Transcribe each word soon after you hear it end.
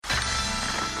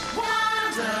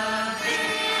Oh,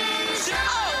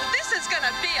 this is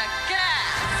gonna be a gas!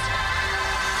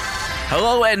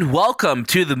 Hello and welcome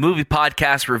to the movie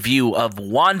podcast review of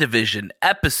WandaVision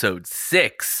episode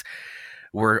 6.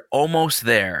 We're almost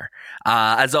there.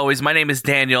 As always, my name is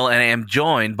Daniel and I am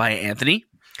joined by Anthony.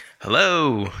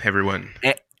 Hello, everyone.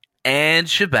 And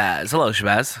Shabazz. Hello,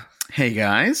 Shabazz. Hey,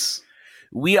 guys.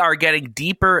 We are getting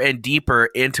deeper and deeper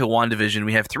into WandaVision.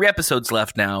 We have 3 episodes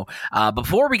left now.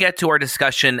 Before we get to our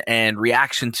discussion and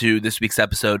reaction to this week's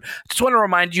episode, just want to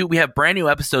remind you we have brand new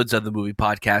episodes of the movie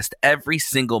podcast every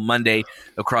single Monday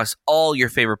across all your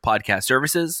favorite podcast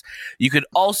services. You could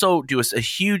also do us a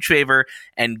huge favor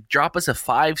and drop us a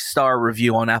 5-star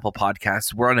review on Apple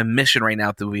Podcasts. We're on a mission right now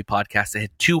at the movie podcast to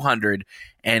hit 200.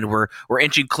 And we're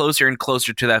inching closer and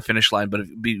closer to that finish line. But it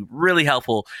would be really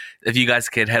helpful if you guys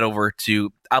could head over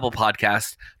to Apple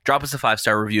Podcasts, drop us a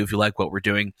 5-star review if you like what we're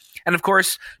doing. And of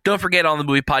course, don't forget on the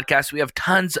movie podcast, we have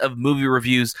tons of movie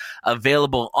reviews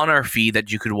available on our feed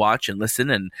that you could watch and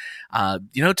listen and,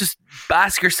 just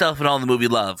bask yourself in all the movie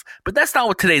love. But that's not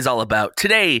what today's all about.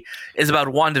 Today is about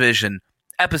WandaVision,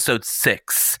 episode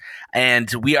 6.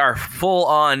 And we are full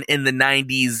on in the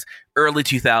 90s, early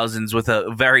 2000s with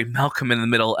a very Malcolm in the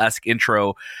Middle-esque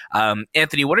intro.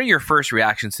 Anthony, what are your first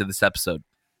reactions to this episode?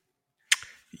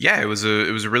 Yeah, it was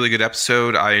a really good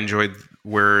episode. I enjoyed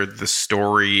where the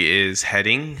story is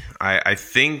heading. I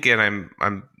think, and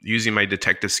I'm using my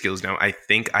detective skills now, I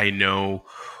think I know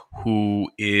who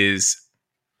is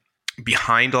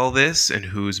behind all this and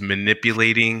who's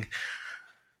manipulating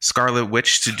Scarlet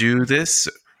Witch to do this,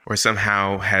 or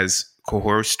somehow has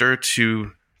coerced her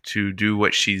to do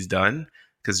what she's done,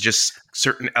 because just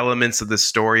certain elements of the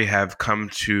story have come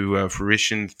to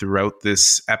fruition throughout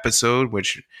this episode,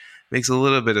 which makes a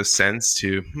little bit of sense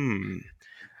to,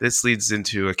 this leads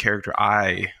into a character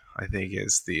I think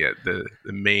is the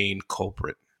main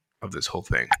culprit of this whole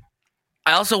thing.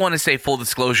 I also want to say, full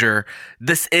disclosure,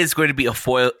 this is going to be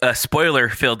a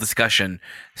spoiler-filled discussion.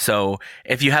 So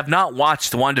if you have not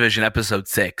watched WandaVision episode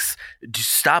 6,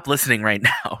 just stop listening right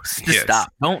now. Just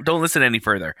stop. Don't listen any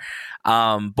further.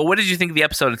 But what did you think of the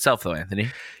episode itself, though,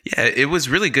 Anthony? Yeah, it was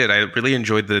really good. I really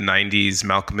enjoyed the 90s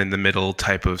Malcolm in the Middle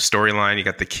type of storyline. You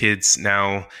got the kids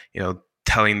now,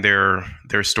 telling their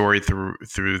story through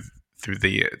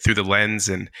the lens,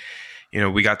 and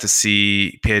we got to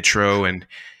see Pietro and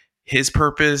his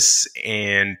purpose,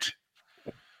 and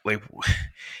like,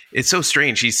 it's so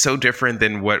strange. He's so different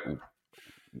than what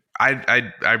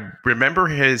I remember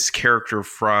his character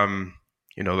from,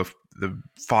 the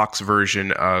Fox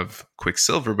version of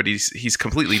Quicksilver, but he's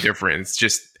completely different. It's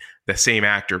just the same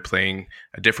actor playing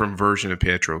a different version of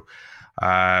Pietro.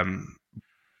 Friggin',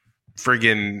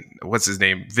 what's his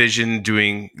name? Vision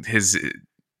doing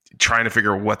trying to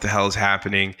figure out what the hell is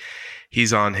happening.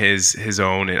 He's on his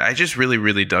own, and I just really,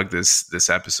 really dug this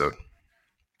episode.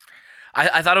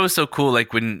 I thought it was so cool,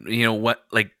 like when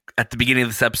at the beginning of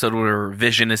this episode where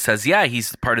Vision says, yeah,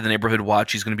 he's part of the neighborhood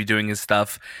watch, he's going to be doing his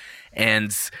stuff,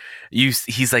 and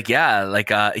he's like,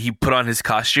 yeah, he put on his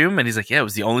costume, and he's like, yeah, it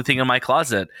was the only thing in my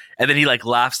closet, and then he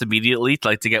laughs immediately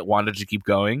to get Wanda to keep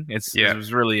going. It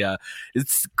was really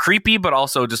it's creepy, but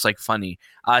also just funny.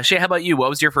 Shay, how about you? What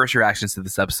was your first reactions to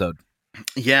this episode?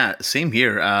 Yeah, same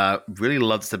here. Really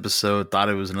loved this episode. Thought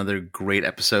it was another great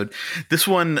episode. This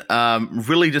one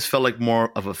really just felt like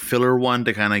more of a filler one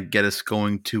to kind of get us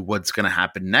going to what's going to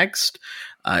happen next.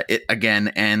 It again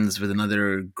ends with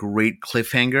another great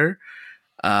cliffhanger.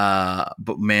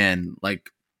 But man,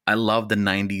 I love the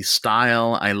 90s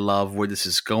style. I love where this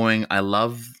is going. I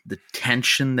love the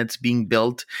tension that's being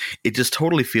built. It just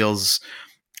totally feels...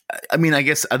 I mean, I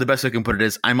guess the best I can put it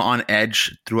is I'm on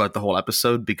edge throughout the whole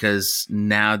episode, because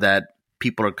now that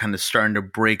people are kind of starting to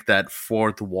break that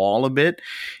fourth wall a bit,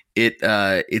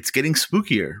 it's getting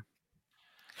spookier.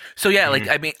 So yeah,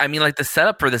 I mean, the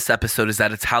setup for this episode is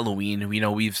that it's Halloween.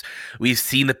 We've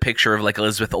seen the picture of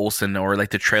Elizabeth Olsen, or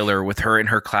the trailer with her in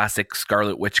her classic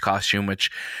Scarlet Witch costume,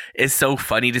 which is so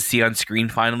funny to see on screen.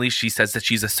 Finally, she says that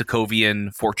she's a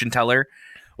Sokovian fortune teller,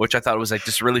 which I thought was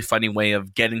just a really funny way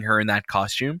of getting her in that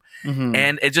costume. Mm-hmm.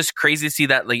 And it's just crazy to see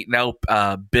that now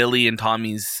Billy and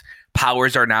Tommy's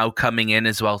powers are now coming in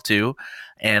as well too.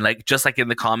 And just like in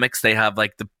the comics, they have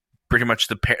pretty much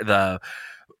the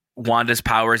Wanda's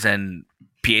powers and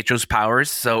Pietro's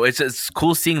powers. So it's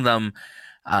cool seeing them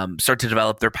start to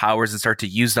develop their powers and start to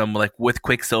use them with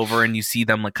Quicksilver, and you see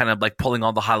them pulling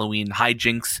all the Halloween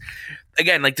hijinks.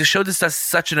 Again, the show just does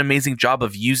such an amazing job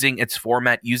of using its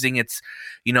format, using its,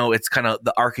 it's kind of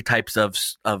the archetypes of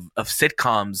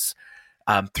sitcoms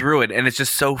through it, and it's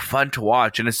just so fun to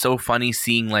watch, and it's so funny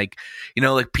seeing like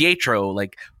like Pietro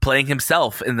like playing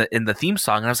himself in the theme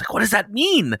song, and I was like, what does that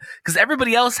mean? Because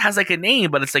everybody else has like a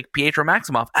name, but it's like Pietro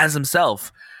Maximoff as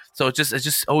himself. So it's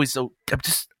just always so, I'm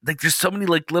just like, there's so many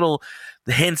like little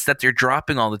hints that they're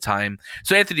dropping all the time.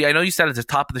 So Anthony, I know you said at the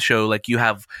top of the show like you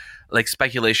have like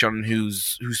speculation on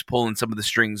who's pulling some of the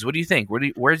strings. What do you think?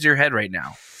 Where's your head right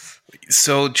now?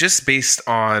 So just based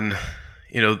on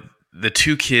the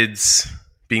two kids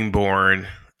being born,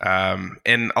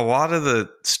 and a lot of the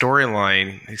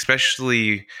storyline,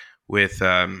 especially with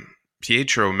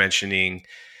Pietro mentioning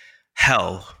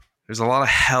hell. There's a lot of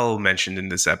hell mentioned in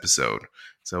this episode.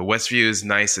 So Westview is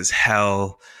nice as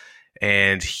hell,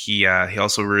 and he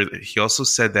also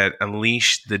said that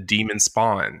unleash the demon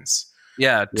spawns.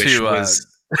 Yeah, was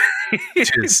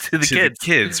to the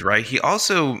kids, right? He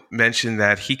also mentioned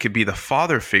that he could be the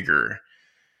father figure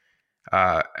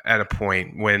at a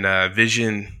point when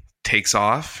Vision takes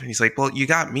off, and he's like, "Well, you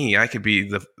got me. I could be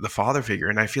the father figure."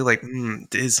 And I feel like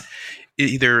is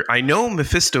either I know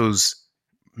Mephisto's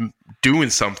doing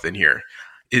something here.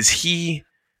 Is he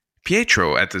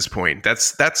Pietro at this point?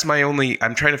 That's my only.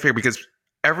 I'm trying to figure, because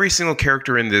every single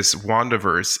character in this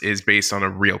WandaVerse is based on a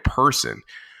real person.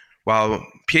 While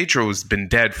Pietro's been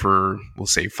dead for, we'll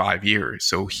say, 5 years,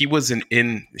 so he wasn't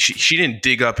in. She didn't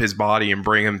dig up his body and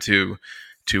bring him to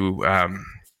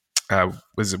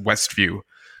was it Westview,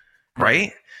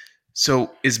 right?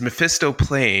 So is Mephisto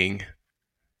playing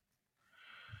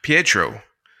Pietro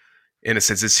in a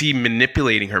sense? Is he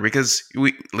manipulating her? Because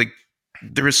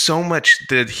there is so much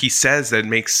that he says that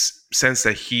makes sense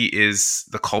that he is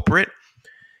the culprit.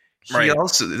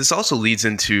 This also leads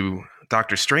into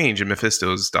Doctor Strange, and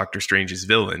Mephisto's Doctor Strange's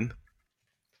villain.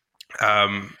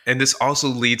 And this also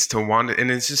leads to Wanda, and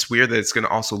it's just weird that it's going to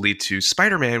also lead to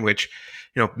Spider-Man, which,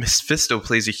 Mephisto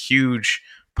plays a huge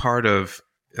part of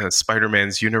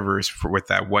Spider-Man's universe with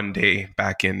that one day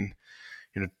back in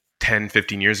 10,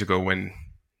 15 years ago when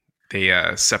they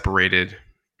separated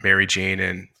Mary Jane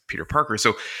and Peter Parker.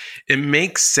 So it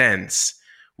makes sense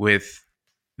with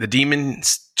the demon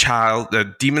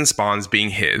spawns being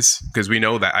his, because we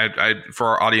know that. I for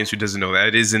our audience who doesn't know that,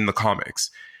 it is in the comics.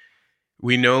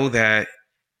 We know that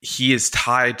he is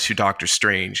tied to Doctor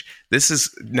Strange. This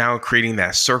is now creating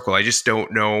that circle. I just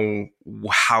don't know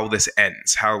how this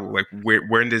ends. How, like,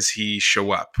 when does he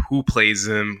show up? Who plays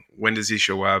him? When does he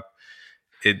show up?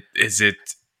 Is it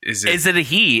a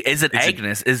he? Is it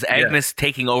Agnes? Is Agnes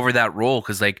taking over that role?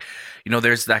 Because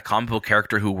there's that comic book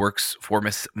character who works for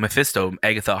Mephisto,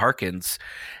 Agatha Harkins,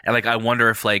 and I wonder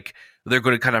if they're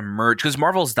going to kind of merge, because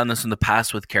Marvel's done this in the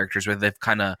past with characters where they've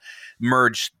kind of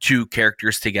merged two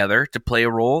characters together to play a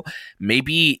role.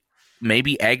 Maybe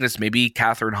Agnes, maybe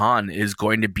Catherine Hahn is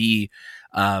going to be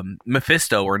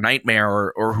Mephisto or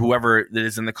Nightmare or whoever that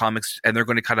is in the comics, and they're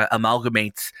going to kind of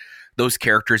amalgamate those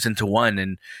characters into one.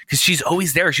 And because she's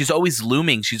always there, she's always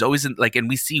looming, she's always in, and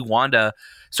we see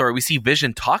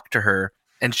Vision talk to her,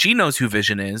 and she knows who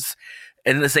Vision is.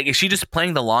 And it's is she just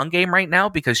playing the long game right now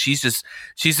because she's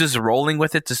just rolling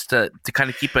with it just to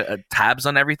kind of keep tabs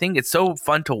on everything? It's so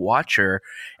fun to watch her,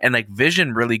 and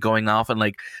Vision really going off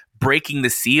and breaking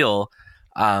the seal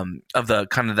of the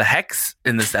kind of the hex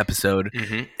in this episode.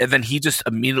 Mm-hmm. And then he just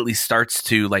immediately starts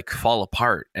to fall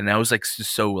apart, and that was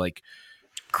just so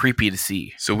creepy to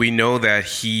see. So we know that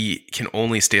he can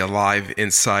only stay alive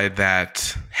inside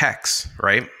that hex,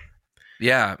 right?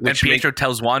 Yeah, and Pietro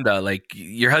tells Wanda,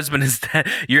 your husband is dead.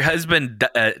 Your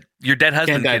dead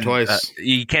husband can't die twice.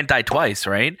 He can't die twice,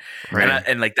 right? Right.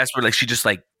 And that's where she just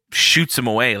shoots him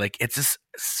away. It's just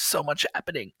so much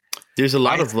happening. There's a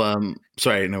lot of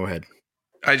sorry, no, go ahead.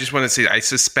 I just want to say, I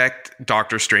suspect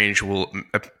Doctor Strange will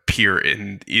appear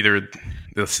in either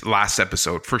this last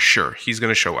episode for sure. He's going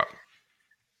to show up.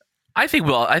 I think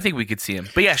we could see him.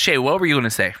 But yeah, Shay, what were you going to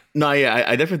say? No, yeah,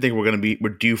 I definitely think we're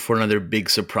due for another big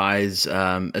surprise,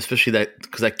 especially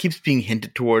because that keeps being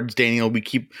hinted towards. Daniel, we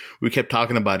kept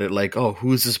talking about it,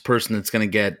 who's this person that's going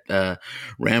to get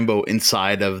Rambo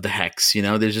inside of the hex?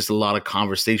 There's just a lot of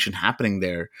conversation happening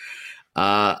there.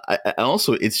 I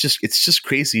also, it's just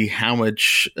crazy how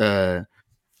much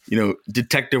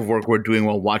detective work we're doing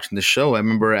while watching the show. I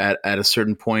remember at a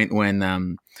certain point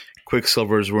when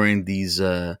Quicksilver is wearing these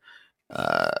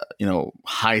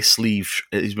high sleeve.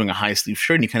 He's wearing a high sleeve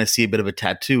shirt, and you kind of see a bit of a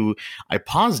tattoo. I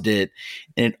paused it,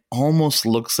 and it almost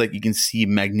looks like you can see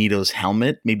Magneto's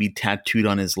helmet maybe tattooed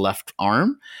on his left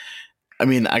arm. I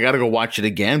mean, I got to go watch it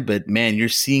again, but man, you're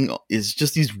seeing it's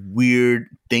just these weird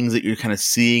things that you're kind of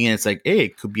seeing, and it's like, hey,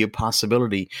 it could be a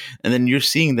possibility. And then you're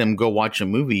seeing them go watch a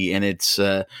movie, and it's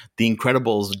The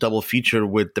Incredibles double feature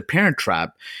with The Parent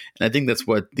Trap, and I think that's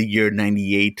what the year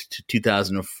 98 to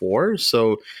 2004.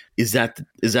 So is that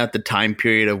the time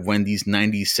period of when these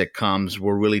 90s sitcoms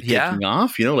were really taking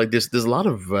off? You know, like there's a lot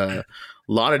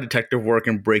of detective work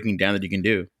and breaking down that you can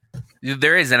do.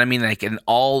 There is, and I mean, like,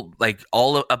 all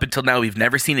up until now, we've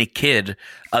never seen a kid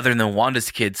other than Wanda's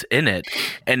kids in it,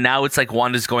 and now it's like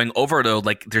Wanda's going over to,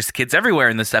 like, there's kids everywhere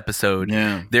in this episode.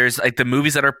 Yeah, there's like the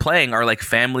movies that are playing are like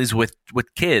families with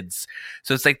kids,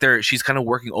 so it's like she's kind of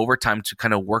working overtime to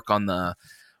kind of work on the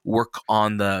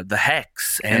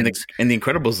hex, and the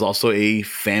Incredibles is also a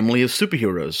family of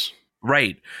superheroes.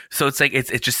 Right. So it's like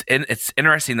it's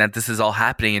interesting that this is all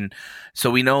happening, and so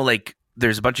we know, like,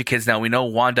 there's a bunch of kids now. We know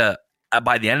Wanda,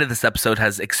 by the end of this episode,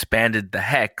 has expanded the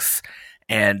hex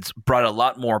and brought a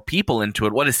lot more people into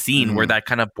it. What a scene where that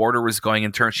kind of border was going,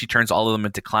 and she turns all of them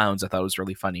into clowns. I thought it was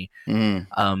really funny. But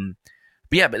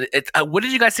what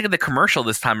did you guys think of the commercial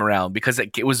this time around? Because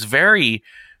it was very,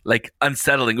 like,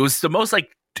 unsettling. It was the most, like,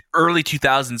 early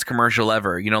 2000s commercial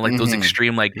ever, you know, like those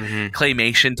extreme, like,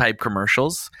 claymation type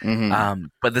commercials.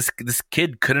 But this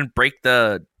kid couldn't break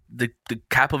the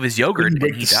cap of his yogurt, and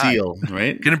he died. Seal,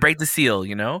 right? Couldn't break the seal,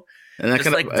 you know? And that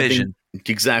kind of, like, Vision.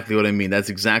 Exactly what I mean. That's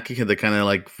exactly the kind of,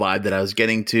 like, vibe that I was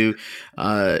getting to.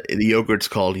 The yogurt's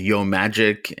called Yo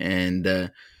Magic, and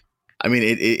I mean,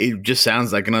 it just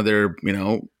sounds like another, you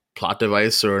know, plot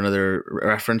device or another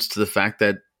reference to the fact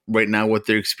that right now what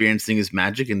they're experiencing is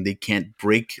magic, and they can't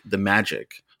break the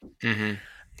magic.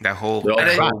 That whole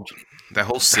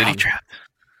city trap.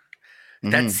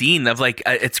 That scene of, like,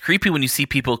 it's creepy when you see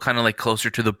people kind of, like,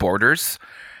 closer to the borders,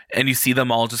 and you see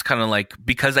them all just kind of, like,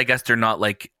 because I guess they're not,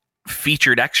 like,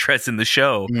 featured extras in the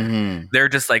show. They're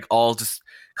just, like, all just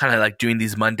kind of, like, doing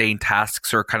these mundane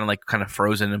tasks or kind of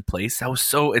frozen in place.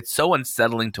 It's so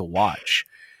unsettling to watch.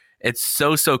 It's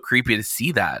so creepy to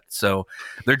see that. So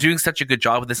they're doing such a good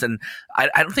job with this, and I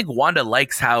don't think Wanda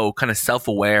likes how kind of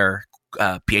self-aware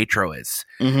Pietro is,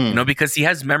 you know, because he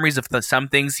has memories of some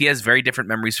things. He has very different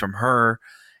memories from her,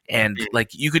 and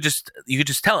like you could just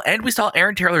tell. And we saw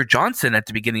Aaron Taylor Johnson at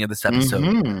the beginning of this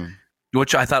episode,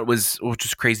 which I thought was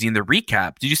crazy in the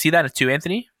recap. Did you see that too,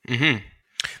 Anthony?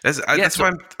 That's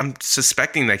why I'm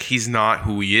suspecting that he's not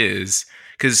who he is,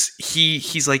 because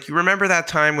he's like, you remember that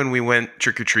time when we went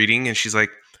trick-or-treating, and she's like,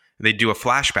 they do a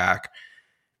flashback,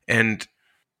 and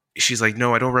she's like,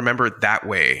 no, I don't remember it that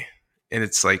way. And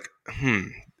it's like,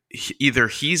 either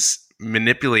he's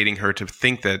manipulating her to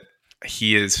think that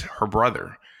he is her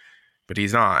brother, but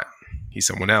he's not. He's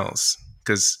someone else.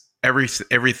 Because every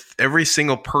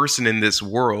single person in this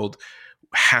world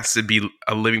has to be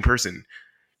a living person.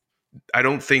 I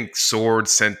don't think Sword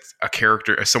sent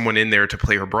someone in there to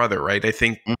play her brother, right? I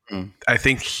think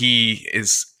he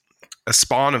is a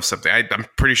spawn of something. I'm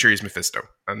pretty sure he's Mephisto.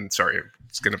 I'm sorry, I'm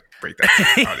just gonna break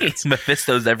that.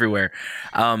 Mephisto's everywhere.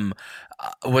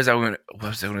 What was I going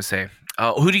to say?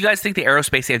 Who do you guys think the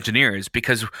aerospace engineer is?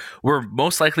 Because we're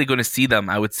most likely going to see them,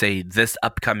 I would say, this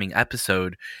upcoming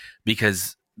episode,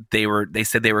 because they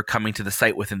said they were coming to the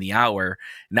site within the hour.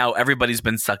 Now everybody's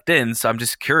been sucked in, so I'm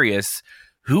just curious,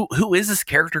 who is this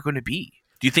character going to be?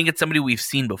 Do you think it's somebody we've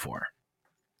seen before?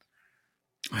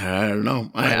 I don't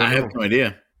know. I have no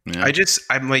idea. Yeah.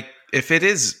 I'm like, if it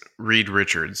is Reed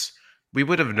Richards, we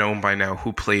would have known by now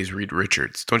who plays Reed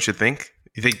Richards, don't you think?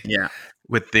 You think,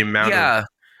 with the amount of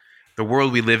the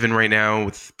world we live in right now,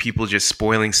 with people just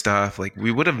spoiling stuff, like,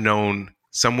 we would have known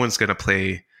someone's going to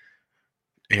play,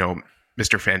 you know,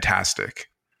 Mr. Fantastic,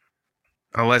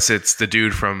 unless it's the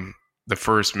dude from the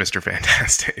first Mr.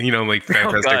 Fantastic, you know, like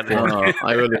Fantastic Four.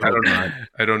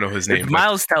 I don't know his name. It's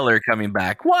Miles Teller coming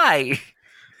back. Why?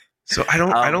 So I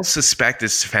don't suspect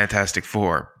it's Fantastic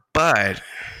Four, but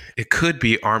it could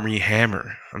be Armie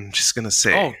Hammer. I'm just gonna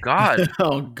say. Oh God.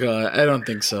 Oh God. I don't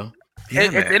think so. Yeah,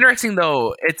 it's interesting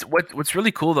though. It's what's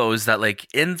really cool though is that, like,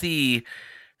 in the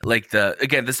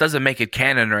again, this doesn't make it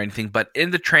canon or anything, but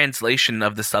in the translation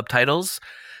of the subtitles,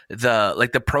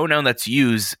 the pronoun that's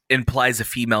used implies a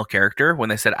female character. When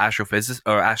they said astrophysicist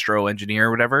or astro engineer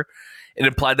or whatever, it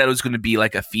implied that it was going to be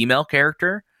like a female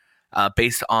character,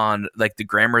 based on, like, the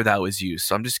grammar that was used.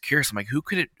 So I'm just curious. I'm like, who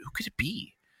could it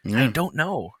be? I don't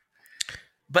know.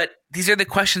 But these are the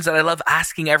questions that I love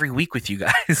asking every week with you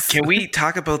guys. Can we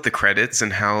talk about the credits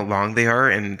and how long they are?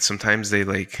 And sometimes they,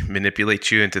 like,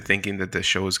 manipulate you into thinking that the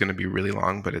show is going to be really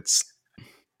long, but it's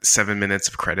 7 minutes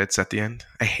of credits at the end.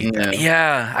 I hate that.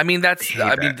 Yeah, I mean I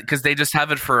hate because they just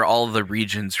have it for all of the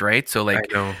regions, right? So like,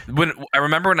 I know. when I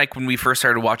remember when we first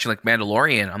started watching like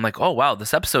Mandalorian, I'm like, oh wow,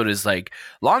 this episode is like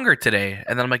longer today,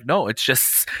 and then I'm like, no, it's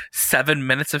just 7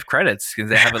 minutes of credits because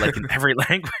they have it like in every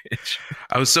language.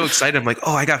 I was so excited. I'm like,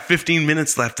 oh, I got 15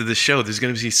 minutes left of the show. There's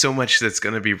going to be so much that's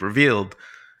going to be revealed.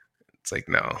 It's like,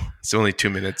 no, it's only 2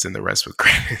 minutes and the rest with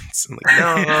credits. I'm like,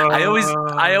 no.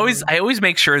 I always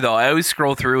make sure though. I always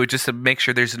scroll through it just to make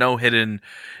sure there's no hidden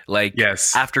like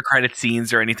after credit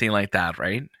scenes or anything like that,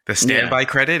 right? The standby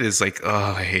credit is like,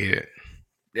 oh, I hate it.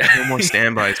 No more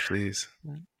standbys, please.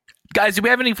 Guys, do we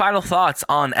have any final thoughts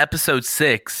on episode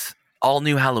 6, All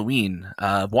New Halloween,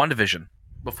 WandaVision,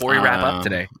 before we wrap up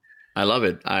today? I love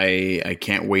it. I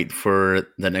can't wait for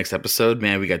the next episode.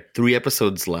 Man, we got 3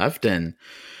 episodes left, and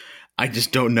I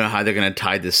just don't know how they're going to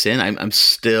tie this in. I'm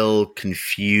still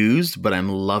confused, but I'm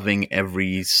loving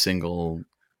every single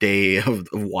day of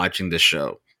watching this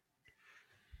show.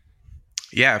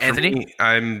 Yeah, for Anthony? me,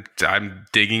 I'm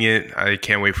digging it. I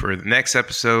can't wait for the next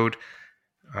episode.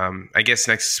 I guess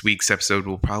next week's episode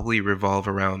will probably revolve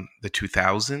around the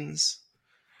 2000s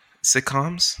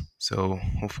sitcoms. So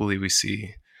hopefully we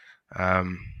see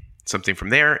something from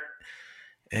there.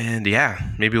 And yeah,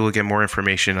 maybe we'll get more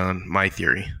information on my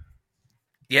theory.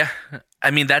 Yeah,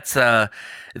 I mean that's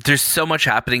there's so much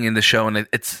happening in the show, and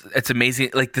it's amazing.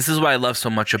 Like, this is what I love so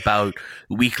much about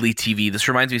weekly TV. This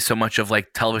reminds me so much of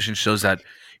like television shows that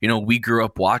we grew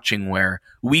up watching, where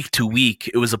week to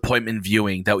week it was appointment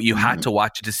viewing that you had to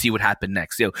watch it to see what happened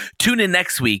next. Tune in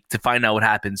next week to find out what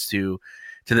happens to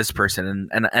this person,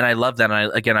 and I love that.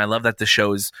 And I love that the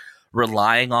show is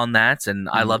relying on that, and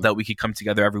I love that we could come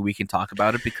together every week and talk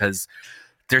about it, because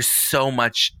there's so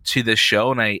much to this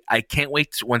show, and I can't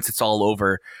wait once it's all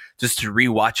over just to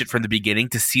rewatch it from the beginning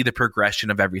to see the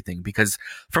progression of everything, because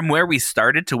from where we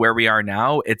started to where we are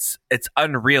now, it's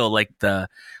unreal, like the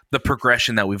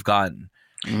progression that we've gotten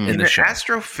in the show.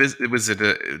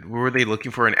 Were they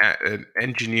looking for an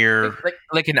engineer?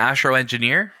 Like an astro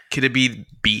engineer? Could it be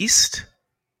Beast?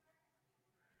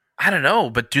 I don't know,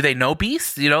 but do they know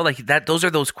Beast? Like that. Those are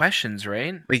those questions,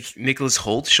 right? Like Nicholas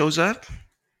Hoult shows up?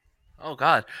 Oh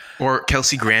God! Or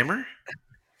Kelsey Grammer?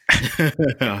 Could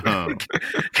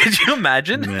you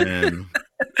imagine? Man.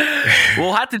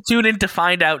 We'll have to tune in to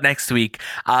find out next week.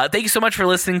 Thank you so much for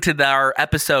listening to our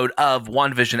episode of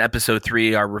WandaVision episode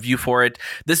 3, our review for it.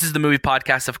 This is the movie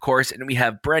podcast, of course, and we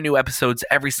have brand new episodes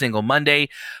every single Monday.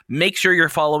 Make sure you're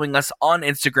following us on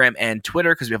Instagram and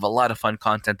Twitter, because we have a lot of fun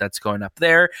content that's going up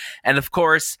there. And of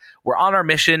course, we're on our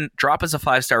mission. Drop us a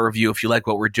 5-star review if you like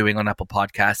what we're doing on Apple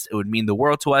Podcasts. It would mean the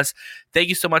world to us. Thank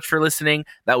you so much for listening.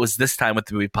 That was This Time with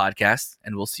the Movie Podcast,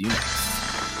 and we'll see you next.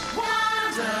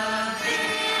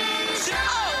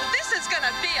 Oh, this is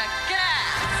gonna be a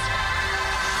gas.